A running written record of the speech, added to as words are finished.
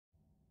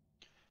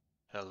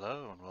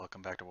Hello and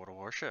welcome back to World of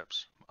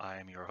Warships. I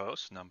am your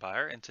host,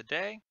 Numpire, and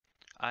today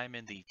I'm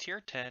in the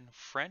Tier 10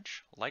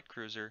 French light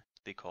cruiser,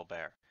 the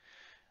Colbert.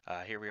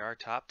 Here we are,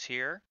 top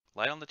tier,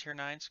 light on the Tier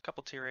 9s,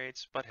 couple Tier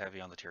 8s, but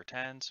heavy on the Tier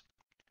 10s,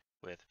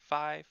 with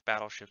 5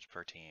 battleships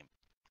per team.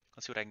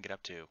 Let's see what I can get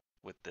up to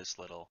with this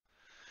little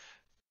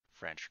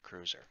French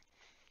cruiser.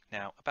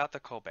 Now, about the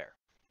Colbert.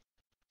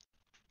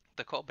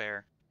 The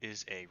Colbert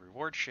is a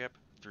reward ship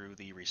through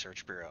the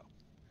Research Bureau,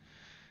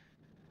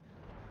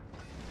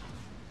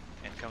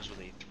 and comes with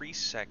a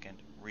 3-second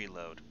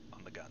reload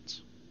on the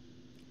guns,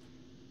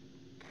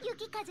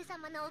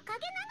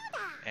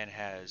 and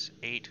has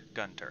 8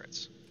 gun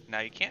turrets.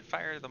 Now you can't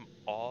fire them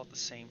all at the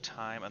same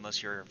time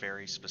unless you're a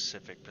very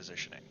specific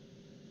positioning.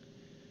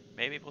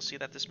 Maybe we'll see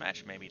that this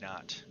match, maybe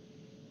not.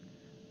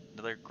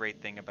 Another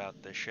great thing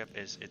about this ship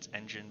is its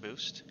engine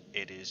boost.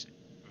 It is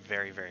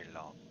very, very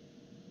long.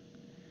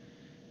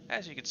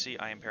 As you can see,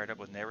 I am paired up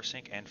with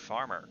Neversink and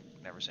Farmer.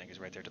 Neversink is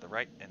right there to the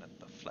right in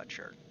the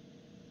Fletcher,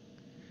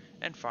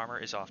 and Farmer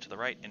is off to the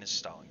right in his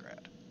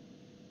Stalingrad.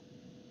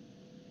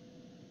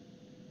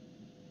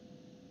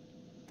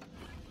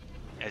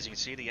 As you can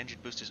see, the engine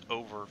boost is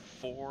over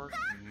 4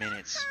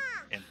 minutes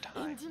in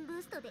time.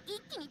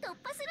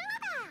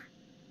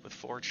 With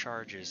 4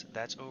 charges,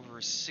 that's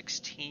over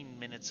 16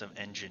 minutes of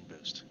engine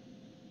boost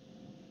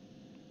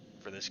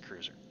for this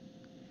cruiser.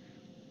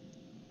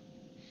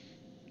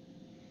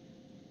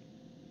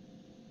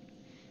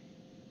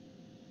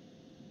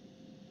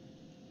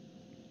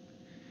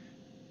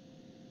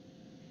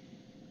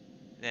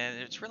 And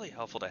it's really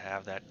helpful to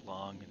have that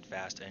long and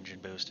fast engine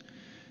boost,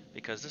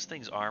 because this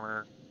thing's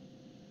armor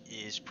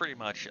is pretty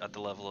much at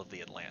the level of the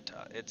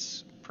Atlanta.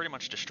 It's pretty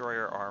much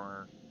destroyer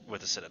armor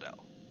with a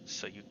citadel.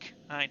 So you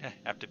kind of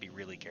have to be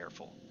really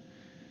careful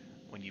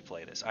when you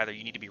play this. Either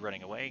you need to be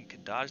running away, you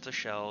can dodge the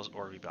shells,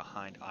 or be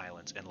behind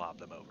islands and lob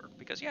them over.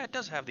 Because yeah, it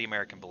does have the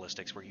American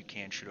ballistics where you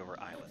can shoot over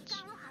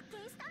islands.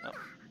 Oh,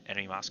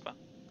 enemy Moskva.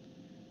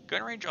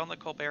 Gun range on the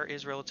Colbert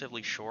is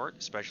relatively short,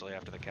 especially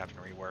after the captain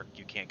rework.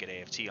 You can't get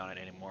AFT on it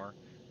anymore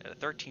at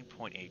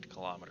 13.8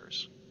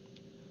 kilometers.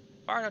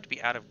 Far enough to be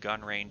out of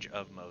gun range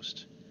of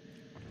most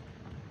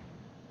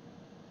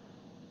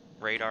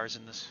radars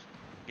in this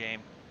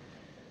game.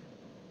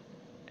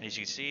 And as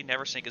you can see,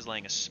 Neversink is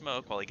laying a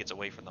smoke while he gets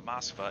away from the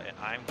Moskva, and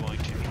I'm going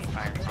to be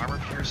firing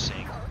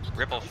armor-piercing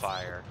ripple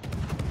fire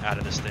out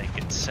of this thing,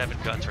 getting 7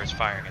 gun turrets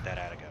firing at that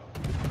Atago.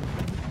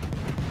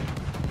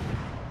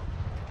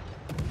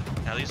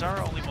 Now these are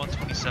only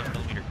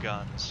 127mm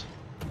guns,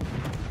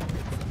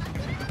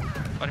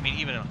 but I mean,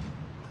 even on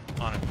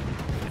an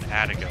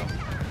Atago,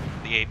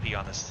 the AP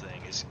on this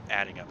thing is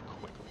adding up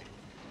quickly.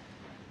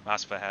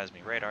 Moskva has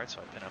me radared, so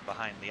I pin up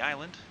behind the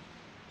island,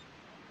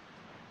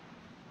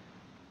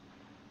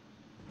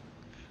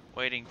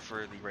 waiting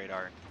for the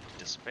radar to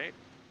dissipate.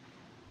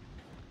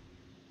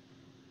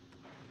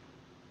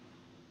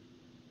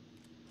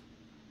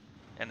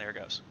 And there it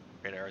goes.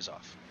 Radar is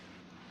off.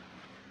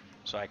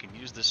 So I can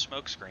use this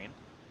smoke screen,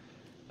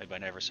 played by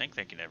Neversink,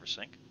 thank you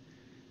Neversink,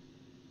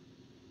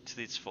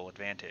 to its full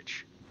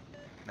advantage.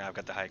 Now I've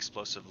got the high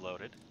explosive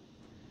loaded,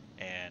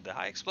 and the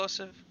high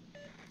explosive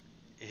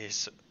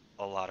is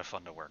a lot of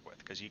fun to work with,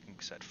 because you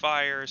can set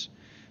fires.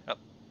 Oh,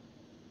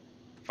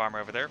 Farmer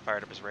over there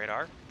fired up his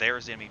radar.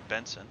 There's the enemy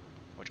Benson,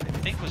 which I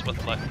think was what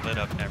lit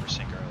up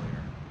Neversink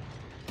earlier.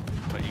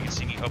 But you can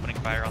see me opening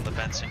fire on the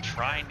Benson,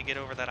 trying to get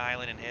over that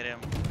island and hit him,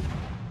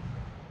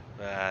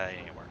 but it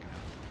ain't working out.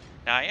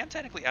 Now I am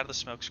technically out of the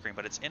smoke screen,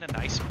 but it's in a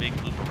nice big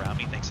loop around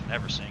me thanks to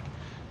Neversink.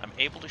 I'm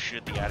able to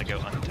shoot the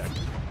Atago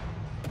undetected.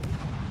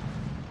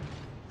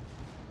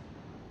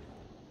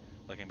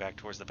 Looking back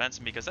towards the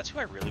Benson, because that's who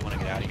I really want to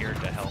get out of here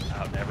to help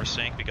out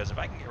Neversink, because if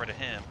I can get rid of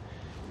him,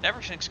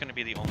 Neversink's going to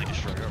be the only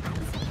destroyer over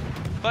here.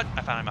 But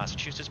I found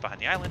Massachusetts behind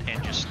the island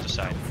and just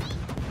decided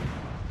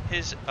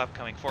his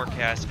upcoming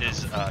forecast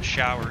is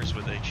showers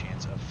with a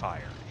chance of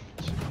fire.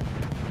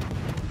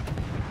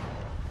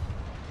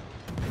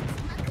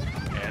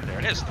 And there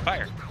it is, the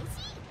fire.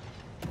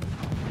 I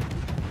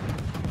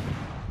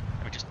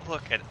mean, just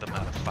look at the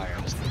amount of fire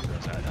this thing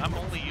throws out. I'm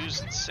only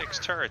using 6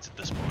 turrets at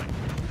this point.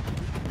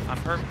 I'm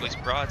perfectly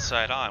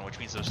broadside on, which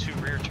means those 2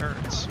 rear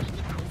turrets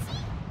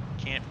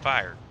can't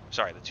fire.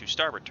 Sorry, the 2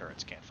 starboard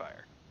turrets can't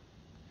fire.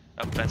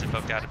 Oh, Benson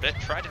poked out a bit,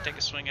 tried to take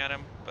a swing at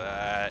him,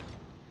 but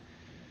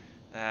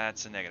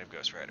that's a negative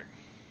Ghost Rider.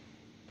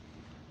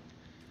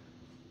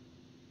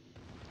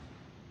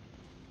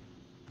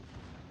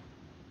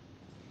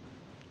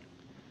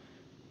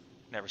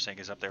 Neversink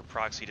is up there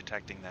proxy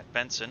detecting that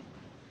Benson.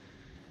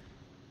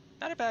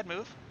 Not a bad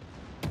move.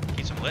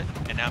 Keeps him lit,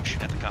 and now I'm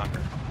shooting at the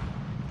Conqueror.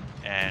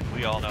 And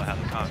we all know how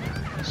the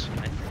Conqueror is.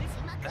 And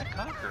that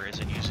Conqueror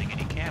isn't using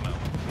any camo,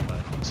 but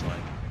it looks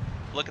like.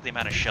 Look at the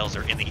amount of shells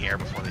that are in the air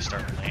before they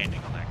start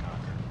landing on that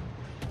Conqueror.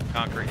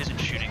 Conqueror isn't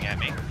shooting at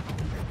me,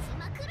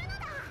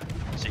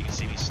 so you can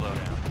see me slow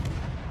down.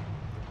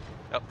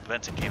 Oh,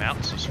 Benson came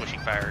out, so switching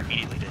fire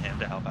immediately to him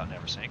to help out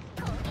Neversink.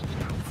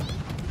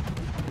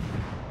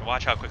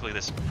 Watch how quickly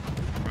this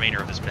remainder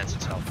of this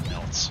Benson's health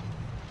melts.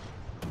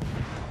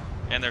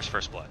 And there's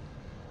first blood.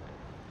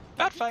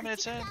 About 5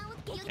 minutes in,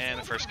 and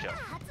the first kill.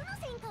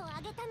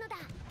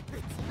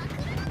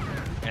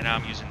 And now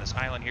I'm using this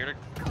island here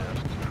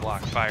to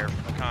block fire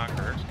from the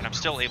Conqueror, and I'm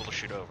still able to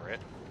shoot over it.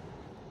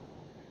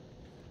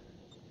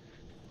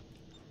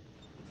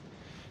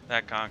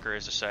 That Conqueror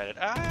has decided,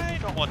 I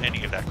don't want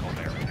any of that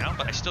Colbert right now,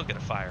 but I still get a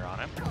fire on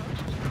him.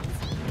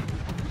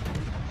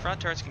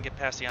 Front turrets can get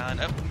past the island.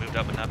 Oh, moved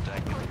up enough that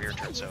I can get the rear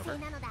turrets over.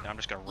 Now I'm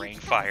just going to rain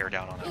fire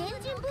down on him.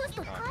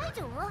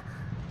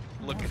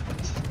 Look at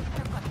this.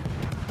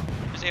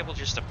 Is able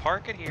just to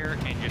park it here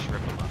and just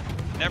rip them up.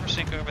 Never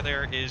Sink over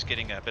there is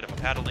getting a bit of a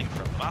paddling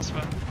from the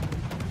Moskva.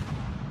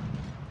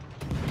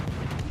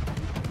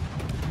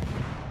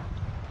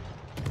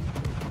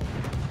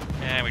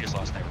 And we just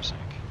lost Never Sink.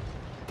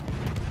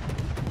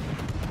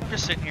 I'm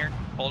just sitting here,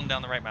 holding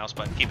down the right mouse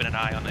button, keeping an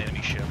eye on the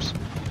enemy ships,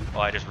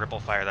 while I just ripple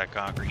fire that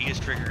Conqueror. He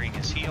is triggering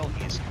his heal,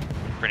 he's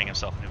printing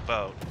himself a new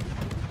boat.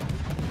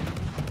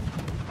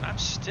 I'm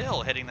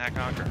still hitting that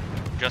Conqueror,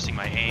 adjusting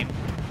my aim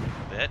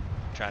a bit,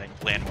 trying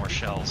to land more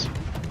shells.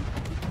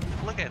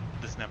 Look at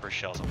this number of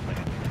shells I'm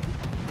landing.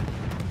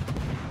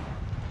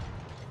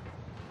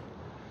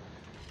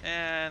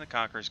 And the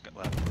Conqueror's got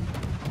left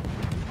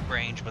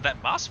range, but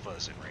that Moskva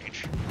is in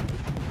range.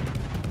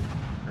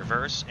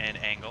 Reverse and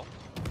angle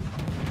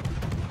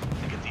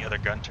to get the other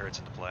gun turrets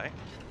into play.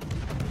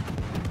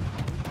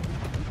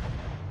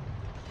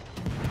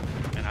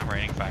 And I'm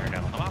raining fire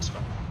down on the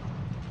Moskva.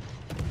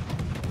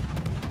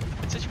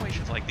 In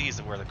situations like these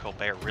are where the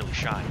Colbert really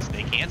shines.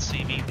 They can't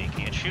see me, they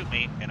can't shoot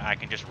me, and I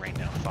can just rain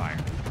down fire.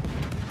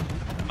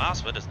 The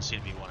Moskva doesn't seem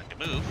to be wanting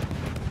to move,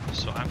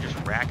 so I'm just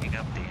racking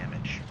up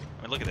damage.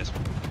 I mean, look at this.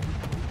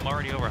 I'm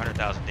already over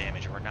 100,000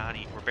 damage, and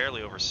we're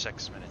barely over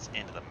 6 minutes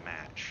into the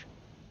match.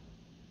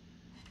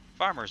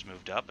 Farmer's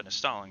moved up into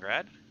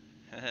Stalingrad.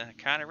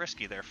 Kind of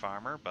risky there,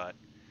 Farmer, but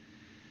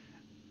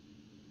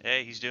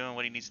hey, he's doing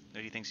what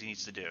he thinks he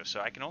needs to do.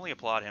 So I can only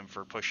applaud him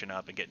for pushing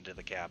up and getting to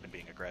the cap and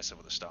being aggressive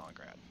with the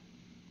Stalingrad.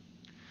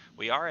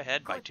 We are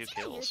ahead by 2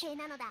 kills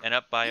and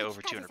up by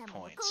over 200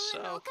 points.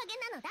 So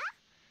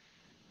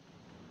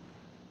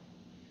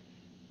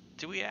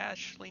do we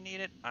actually need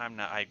it? I'm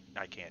not. I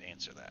can't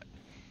answer that.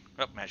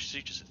 Oh,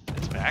 Massachusetts,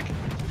 it's back.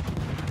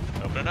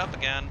 Open it up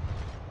again.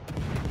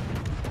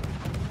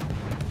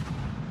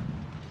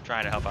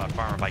 Trying to help out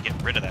Farmer by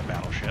getting rid of that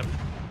battleship.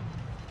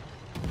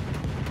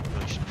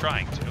 At least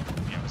trying to,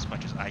 you know, as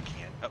much as I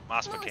can. Oh,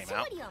 Moskva came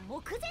out.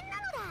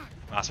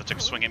 Moskva took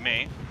a swing at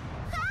me.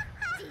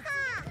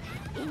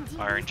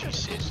 RNG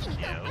says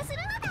no.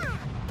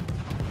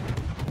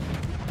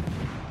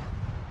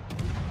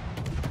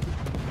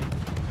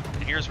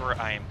 And here's where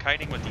I am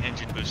kiting with the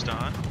engine boost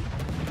on.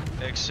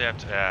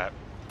 Except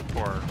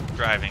for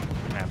driving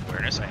map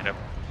awareness, I end up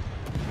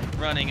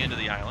running into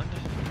the island.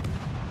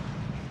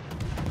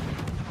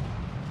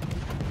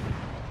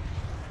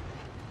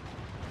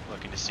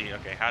 Looking to see,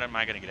 okay, how am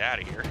I going to get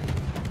out of here?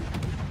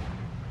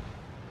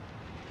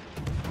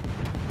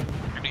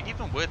 I mean,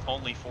 even with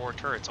only 4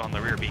 turrets on the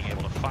rear being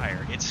able to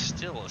fire, it's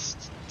still a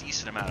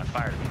decent amount of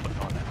fire to be putting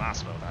on that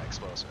Moskva with that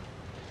explosive.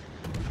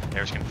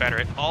 There's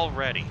Confederate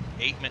already.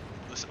 8 minutes.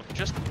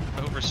 Just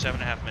over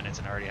 7.5 minutes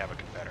and I already have a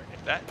Confederate.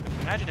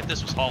 Imagine if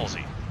this was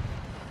Halsey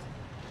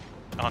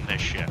on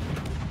this ship,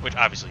 which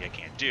obviously I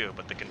can't do,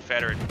 but the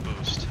Confederate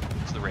boost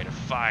to the rate of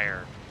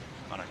fire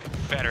on a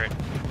Confederate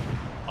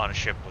on a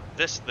ship with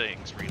this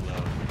thing's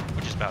reload,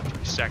 which is about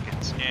 3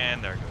 seconds,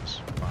 and there goes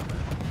Farmer.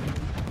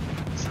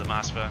 This is the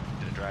Moskva,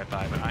 did a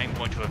drive-by, but I'm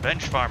going to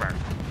avenge Farmer.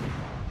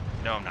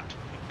 No, I'm not.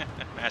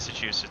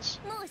 Massachusetts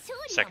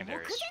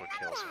secondary is what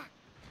kills him.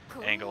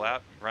 Angle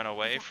out, run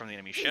away from the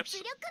enemy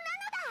ships.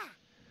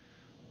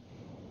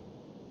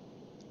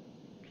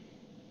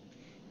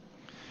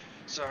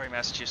 Sorry,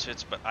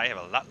 Massachusetts, but I have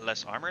a lot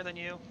less armor than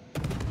you.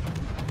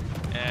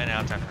 And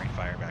now time to rain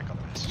fire back on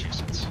the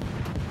Massachusetts.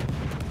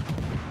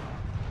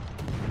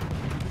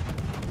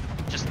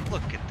 Just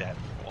look at that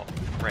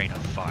rain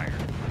of fire.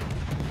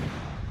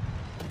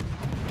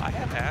 I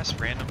have asked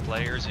random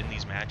players in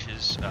these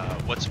matches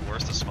what's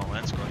worse, the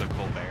Smolensk or the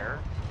Colbert.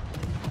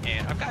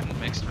 And I've gotten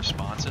mixed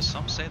responses.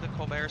 Some say the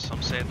Colbert,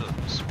 some say the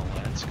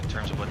Smolensk in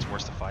terms of what's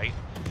worse to fight.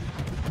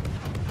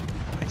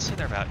 I'd say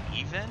they're about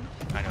even.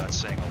 I know that's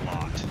saying a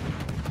lot.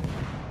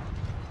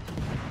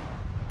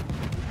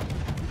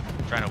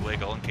 I'm trying to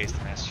wiggle in case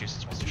the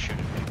Massachusetts wants to shoot at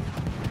me.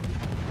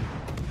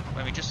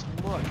 I mean, just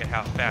look at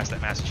how fast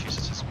that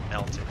Massachusetts has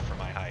melted for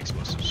my high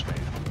explosive span.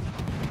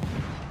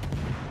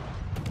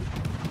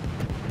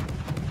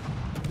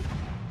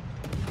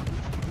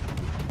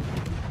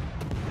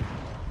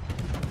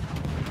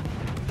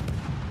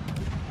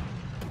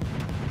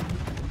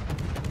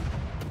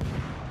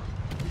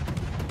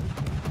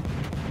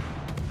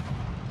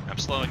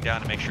 Slowing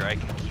down to make sure I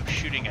can keep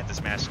shooting at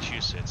this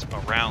Massachusetts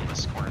around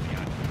this corner of the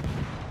island.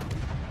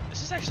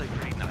 This is actually a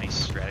pretty nice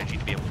strategy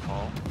to be able to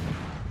call.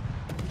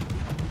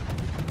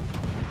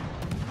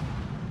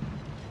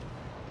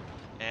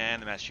 And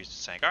the Massachusetts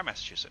sank our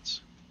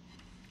Massachusetts.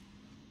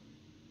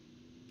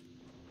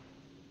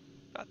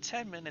 About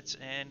 10 minutes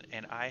in,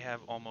 and I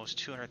have almost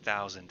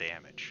 200,000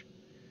 damage.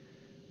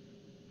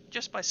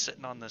 just by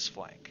sitting on this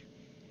flank.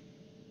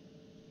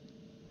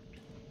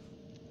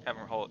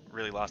 Haven't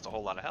really lost a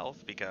whole lot of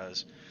health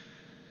because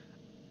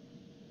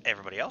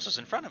everybody else is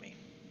in front of me.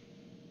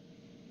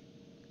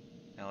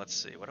 Now let's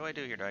see, what do I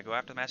do here? Do I go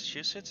after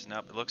Massachusetts?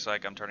 Nope, it looks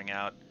like I'm turning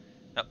out...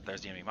 Nope,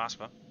 there's the enemy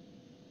Moskva.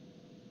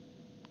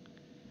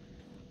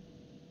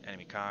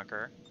 Enemy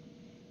Conqueror.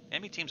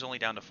 Enemy team's only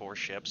down to 4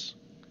 ships,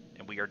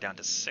 and we are down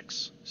to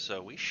 6.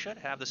 So we should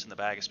have this in the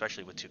bag,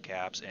 especially with 2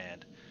 caps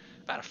and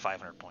about a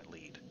 500-point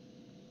lead.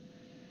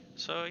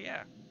 So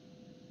yeah,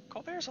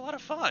 Colbert's a lot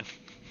of fun.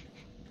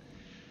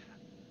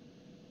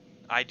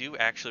 I do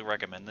actually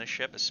recommend this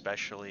ship,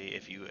 especially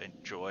if you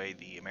enjoy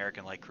the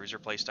American light cruiser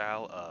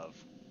playstyle of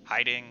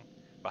hiding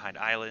behind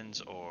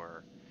islands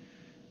or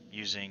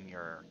using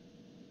your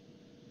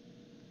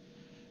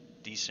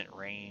decent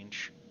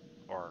range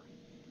or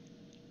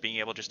being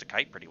able just to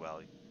kite pretty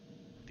well.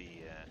 The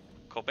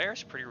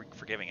Colbert's pretty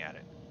forgiving at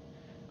it.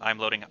 I'm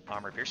loading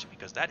armor piercing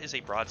because that is a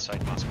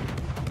broadside muscle.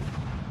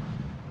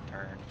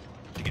 Turn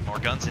to get more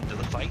guns into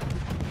the fight.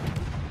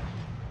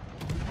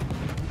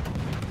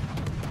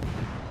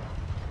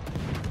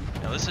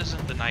 Now this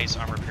isn't the nice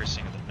armor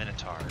piercing of the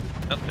Minotaur.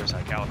 Oh, there's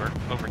high caliber,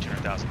 over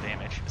 200,000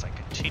 damage as I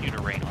continue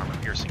to rain armor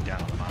piercing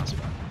down on the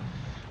Moskva.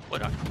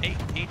 Would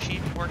HE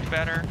worked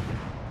better?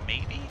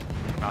 Maybe?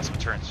 Moskva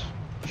turns,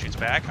 shoots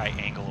back, I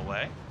angle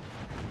away,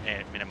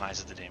 and it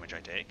minimizes the damage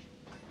I take.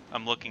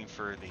 I'm looking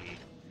for the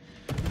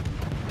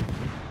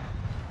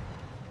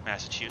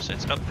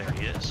Massachusetts. Oh, there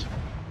he is.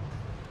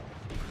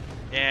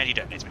 And he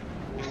detonates me.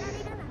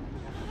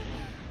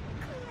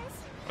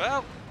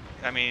 Well,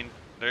 I mean,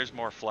 there's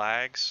more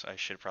flags. I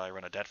should probably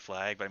run a dead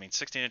flag, but I mean,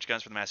 16-inch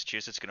guns for the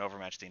Massachusetts can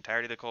overmatch the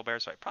entirety of the Colbert,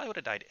 so I probably would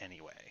have died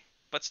anyway.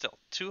 But still,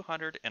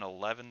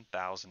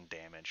 211,000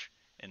 damage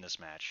in this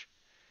match.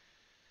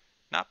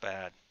 Not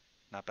bad.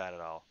 Not bad at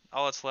all.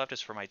 All that's left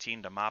is for my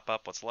team to mop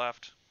up what's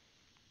left.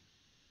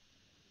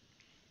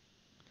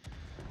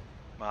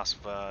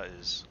 Moskva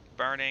is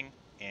burning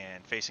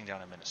and facing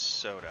down in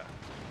Minnesota.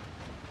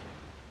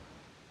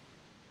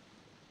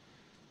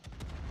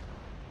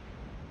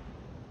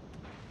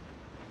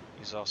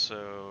 He's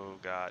also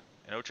got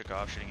an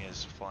Ochakov shooting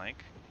his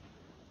flank.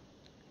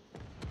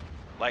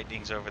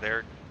 Lightning's over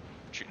there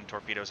shooting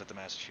torpedoes at the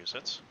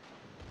Massachusetts.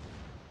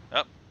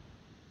 Oh,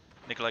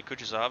 Nikolai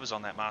Kuchezov is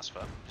on that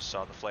Moskva. Just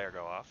saw the flare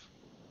go off.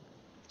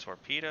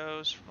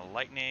 Torpedoes from the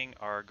Lightning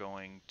are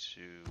going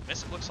to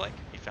miss, it looks like.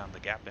 He found the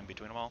gap in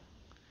between them all.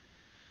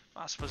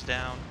 Moskva's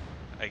down.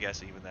 I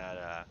guess even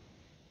that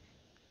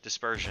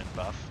dispersion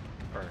buff,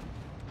 or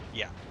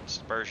yeah,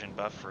 dispersion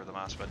buff for the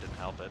Moskva didn't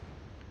help it.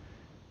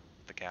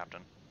 The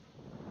captain.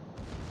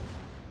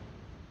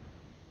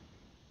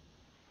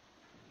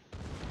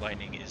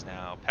 Lightning is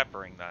now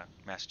peppering the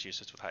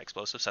Massachusetts with high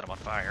explosives, set him on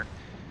fire.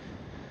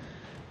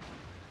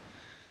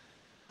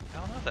 I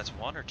don't know if that's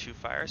 1 or 2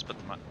 fires, but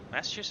the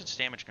Massachusetts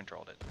damage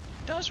controlled it.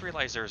 It does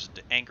realize there's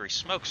an angry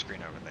smoke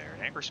screen over there.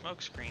 An angry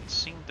smoke screens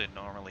seem to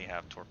normally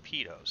have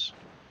torpedoes,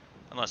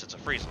 unless it's a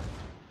freeze line,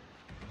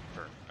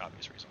 for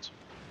obvious reasons.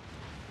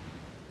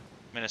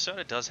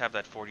 Minnesota does have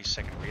that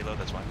 40-second reload,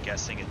 that's why I'm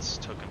guessing it's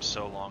took him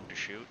so long to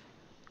shoot.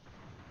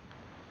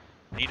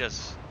 He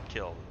does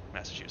kill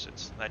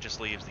Massachusetts. That just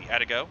leaves the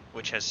Attigo,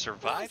 which has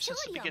survived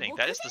since the beginning.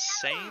 That is the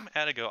same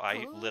Attigo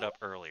I lit up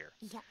earlier.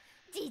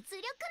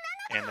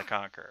 And the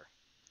Conqueror.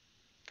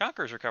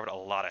 Conqueror's recovered a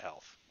lot of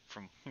health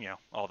from, you know,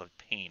 all the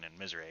pain and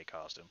misery it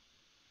caused him.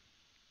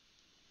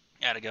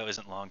 Attigo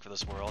isn't long for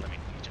this world. I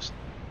mean, he just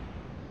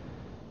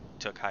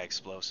took high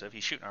explosive.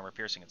 He's shooting armor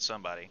piercing at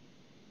somebody.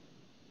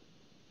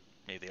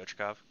 Maybe the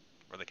Ochakov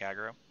or the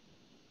Kagero.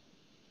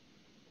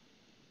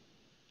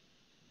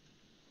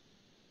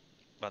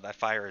 But that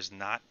fire is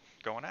not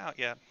going out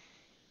yet.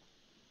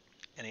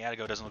 And the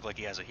Attigo doesn't look like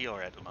he has a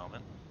healer at the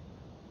moment.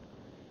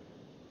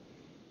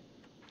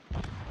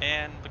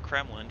 And the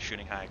Kremlin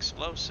shooting high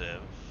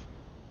explosive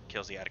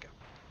kills the Attigo.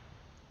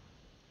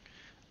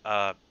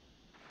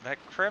 That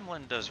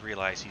Kremlin does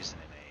realize he's in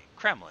a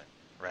Kremlin,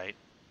 right?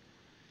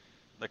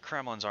 The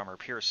Kremlin's armor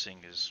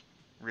piercing is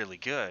really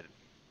good,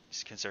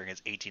 considering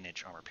it's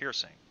 18-inch armor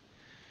piercing.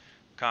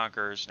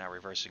 Conqueror's now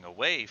reversing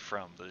away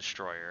from the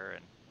destroyer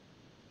and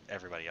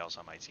everybody else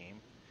on my team,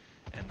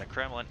 and the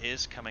Kremlin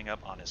is coming up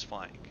on his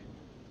flank.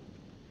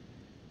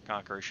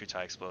 Conqueror shoots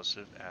high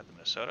explosive at the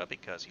Minnesota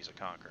because he's a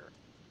Conqueror.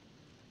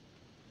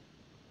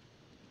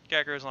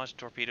 Kagero is launching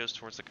torpedoes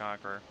towards the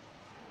Conqueror.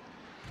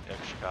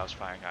 Yakushikov's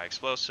firing high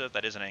explosive.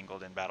 That is an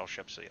angled in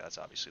battleship, so yeah, that's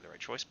obviously the right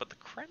choice. But the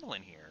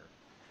Kremlin here...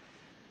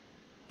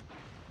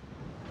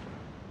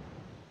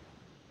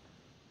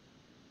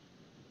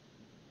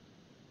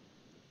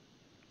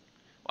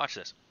 Watch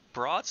this.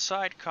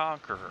 Broadside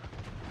Conqueror.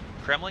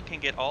 Kremlin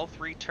can get all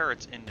 3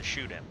 turrets in to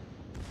shoot him.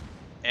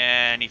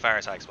 And he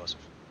fires high explosive.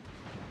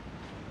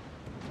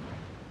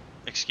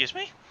 Excuse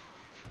me?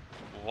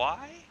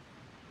 Why?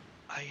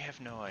 I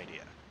have no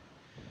idea.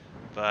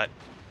 But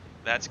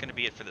that's going to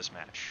be it for this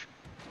match.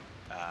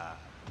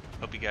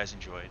 Hope you guys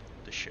enjoyed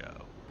the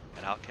show.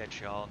 And I'll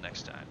catch y'all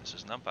next time. This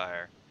is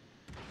Numpire,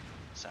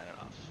 signing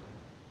off.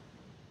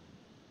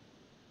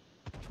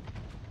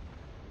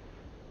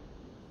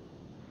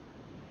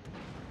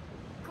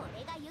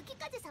 雪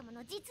風様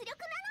の実力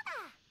なの。